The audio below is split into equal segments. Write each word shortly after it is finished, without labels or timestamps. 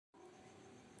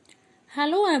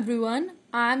Hello everyone,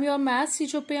 I am your maths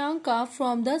teacher Priyanka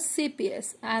from the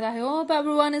CPS and I hope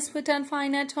everyone is fit and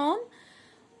fine at home.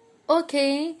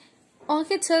 Okay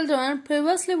children,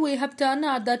 previously we have done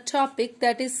the topic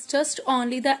that is just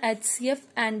only the HCF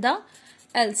and the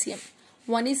LCM.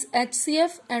 One is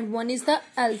HCF and one is the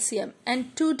LCM,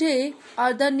 and today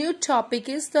the new topic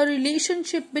is the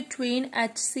relationship between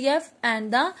HCF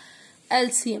and the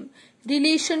LCM.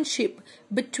 Relationship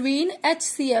between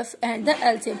HCF and the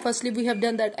LCM. Firstly we have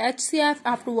done that HCF,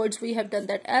 afterwards we have done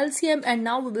that LCM, and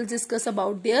now we will discuss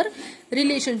about their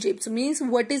relationships. Means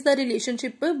what is the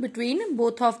relationship between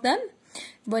both of them.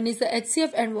 One is the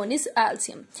HCF and one is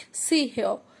LCM. See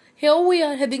here we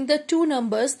are having the two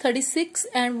numbers 36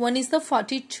 and one is the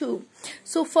 42.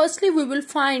 So firstly we will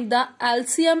find the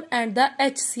LCM and the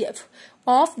HCF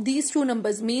of these two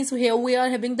numbers. Means here we are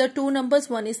having the two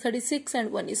numbers, one is 36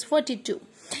 and one is 42.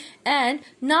 And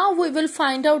now we will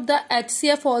find out the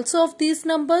HCF also of these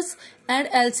numbers and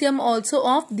LCM also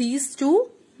of these two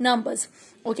numbers.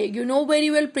 Okay, you know very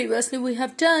well, previously we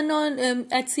have done on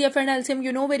HCF and LCM.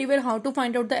 You know very well how to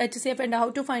find out the HCF and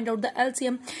how to find out the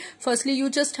LCM. Firstly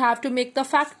you just have to make the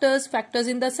factors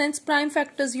in the sense prime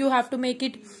factors. You have to make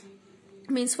it.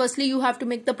 Means firstly you have to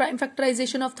make the prime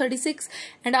factorization of 36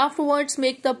 and afterwards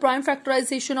make the prime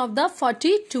factorization of the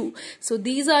 42. So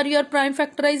these are your prime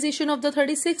factorization of the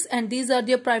 36 and these are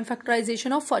your prime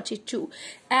factorization of 42.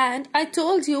 And I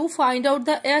told you find out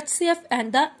the HCF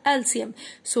and the LCM.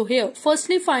 So here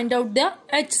firstly find out the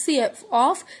HCF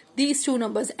of these two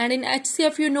numbers, and in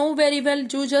HCF you know very well,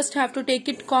 you just have to take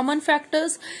it common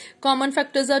factors. Common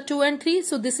factors are 2 and 3,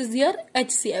 so this is your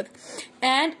HCF.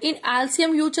 And in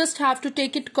LCM you just have to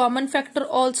take it common factor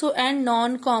also and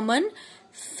non-common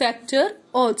factor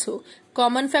also.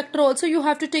 Common factor also you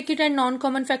have to take it and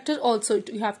non-common factor also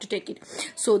you have to take it.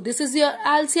 So this is your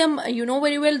LCM. You know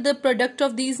very well the product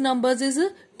of these numbers is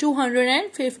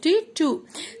 252.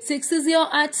 6 is your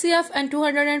HCF and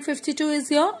 252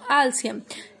 is your LCM.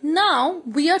 Now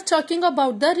we are talking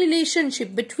about the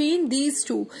relationship between these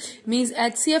two, means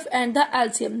HCF and the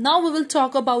LCM. Now we will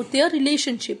talk about their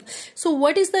relationship. So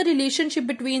what is the relationship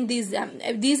between these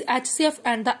HCF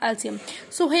and the LCM?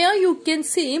 So here you can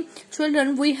see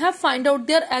children, we have find out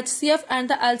their HCF and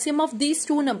the LCM of these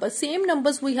two numbers. Same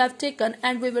numbers we have taken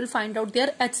and we will find out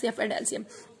their HCF and LCM.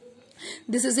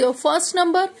 This is your first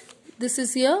number, this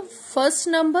is your first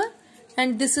number,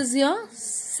 and this is your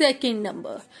second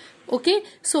number. Okay,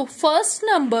 so first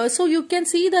number, so you can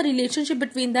see the relationship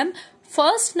between them.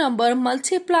 First number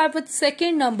multiplied with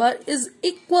second number is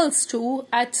equals to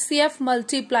HCF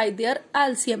multiply their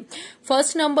LCM.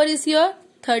 First number is here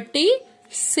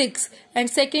 36 and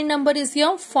second number is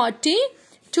here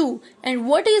 42. And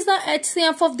what is the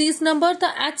HCF of this number? The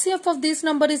HCF of this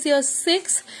number is here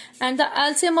 6 and the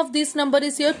LCM of this number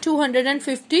is here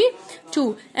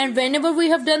 252. And whenever we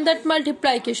have done that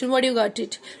multiplication, what you got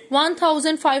it?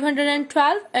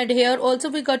 1512, and here also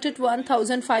we got it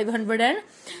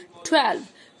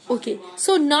 1512. Okay,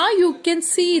 so now you can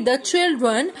see the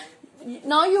children.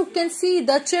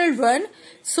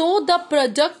 So the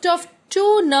product of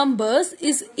two numbers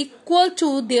is equal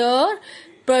to their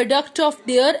product of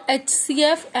their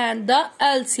HCF and the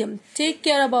LCM. Take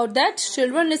care about that,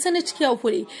 children. Listen it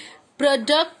carefully.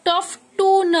 Product of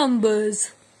two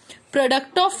numbers.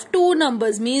 Product of two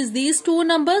numbers means these two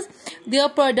numbers, their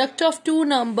product of two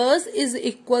numbers is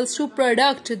equals to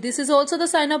product. This is also the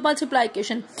sign of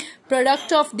multiplication.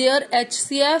 Product of their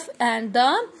HCF and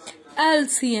the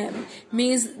LCM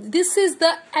means this is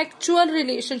the actual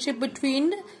relationship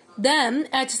between them,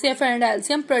 HCF and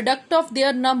LCM. Product of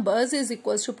their numbers is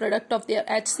equals to product of their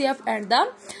HCF and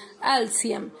the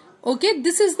LCM. Okay,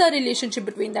 this is the relationship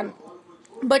between them.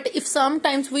 But if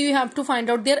sometimes we have to find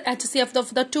out their HCF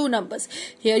of the two numbers,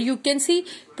 here you can see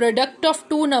product of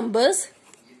two numbers,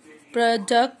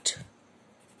 product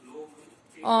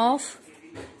of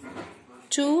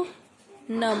two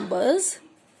numbers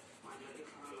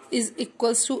is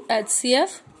equals to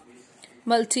HCF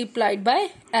multiplied by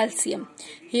LCM.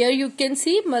 Here you can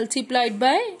see multiplied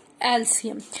by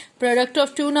LCM. Product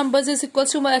of two numbers is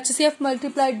equals to HCF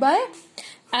multiplied by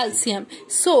LCM.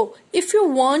 So if you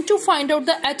want to find out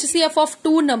the HCF of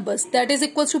two numbers, that is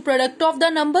equals to product of the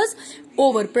numbers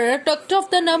over product of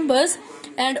the numbers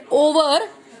and over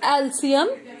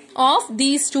LCM of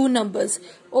these two numbers,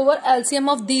 over LCM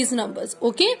of these numbers.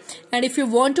 Okay, and if you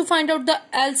want to find out the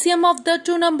LCM of the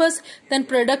two numbers, then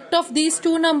product of these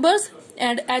two numbers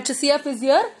and HCF is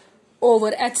here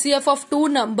over HCF of two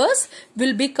numbers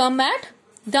will become at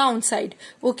downside.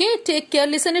 Okay, take care,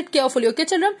 listen it carefully. Okay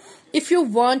children, if you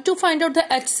want to find out the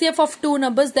HCF of two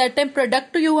numbers, that time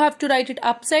product you have to write it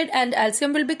upside and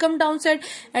LCM will become downside.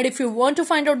 And if you want to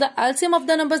find out the LCM of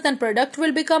the numbers, then product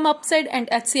will become upside and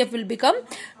HCF will become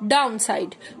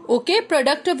downside. Okay,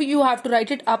 product you have to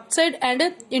write it upside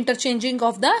and interchanging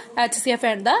of the HCF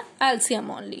and the LCM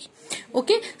only.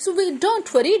 Okay, so we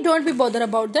don't worry, don't be bothered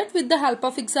about that. With the help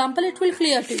of example, it will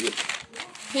clear to you.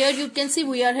 Here you can see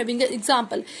we are having an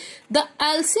example. The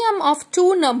LCM of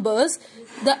two numbers,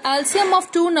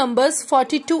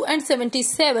 42 and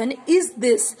 77 is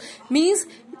this. Means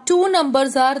two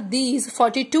numbers are these.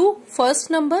 42 first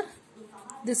number,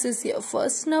 this is your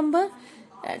first number,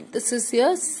 and this is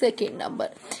your second number.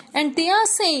 And they are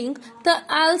saying the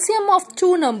LCM of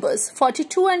two numbers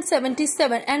 42 and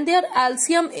 77, and their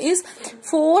LCM is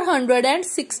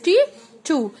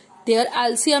 462. Their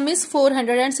LCM is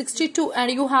 462 and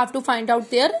you have to find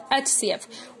out their HCF.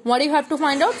 What do you have to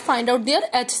find out? Find out their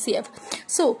HCF.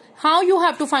 So how you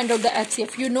have to find out the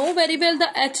HCF? You know very well the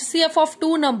HCF of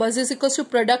two numbers is equals to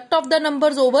product of the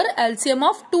numbers over LCM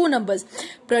of two numbers.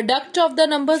 Product of the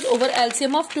numbers over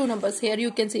LCM of two numbers. Here you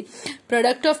can see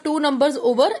product of two numbers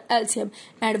over LCM.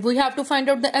 And we have to find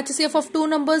out the HCF of two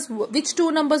numbers. Which two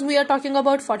numbers we are talking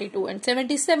about? 42 and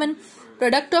 77.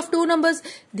 Product of two numbers,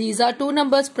 these are two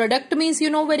numbers. Product means you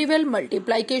know very well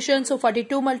multiplication, so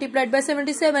 42 multiplied by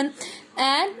 77,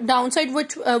 and downside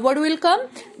which what will come?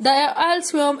 The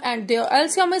LCM, and their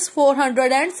LCM is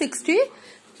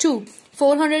 462.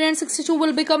 462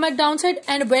 will become a downside,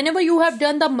 and whenever you have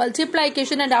done the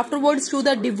multiplication and afterwards do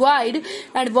the divide,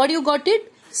 and what you got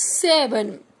it?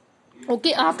 7.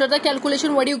 Okay, after the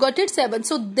calculation what you got it? 7.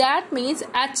 So that means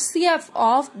HCF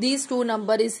of these two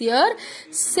numbers is here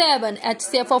 7.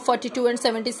 HCF of 42 and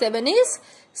 77 is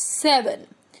 7.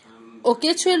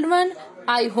 Okay children,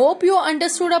 I hope you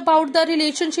understood about the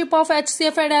relationship of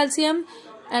HCF and LCM,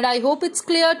 and I hope it's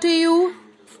clear to you.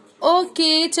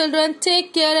 Okay children,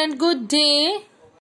 take care and good day.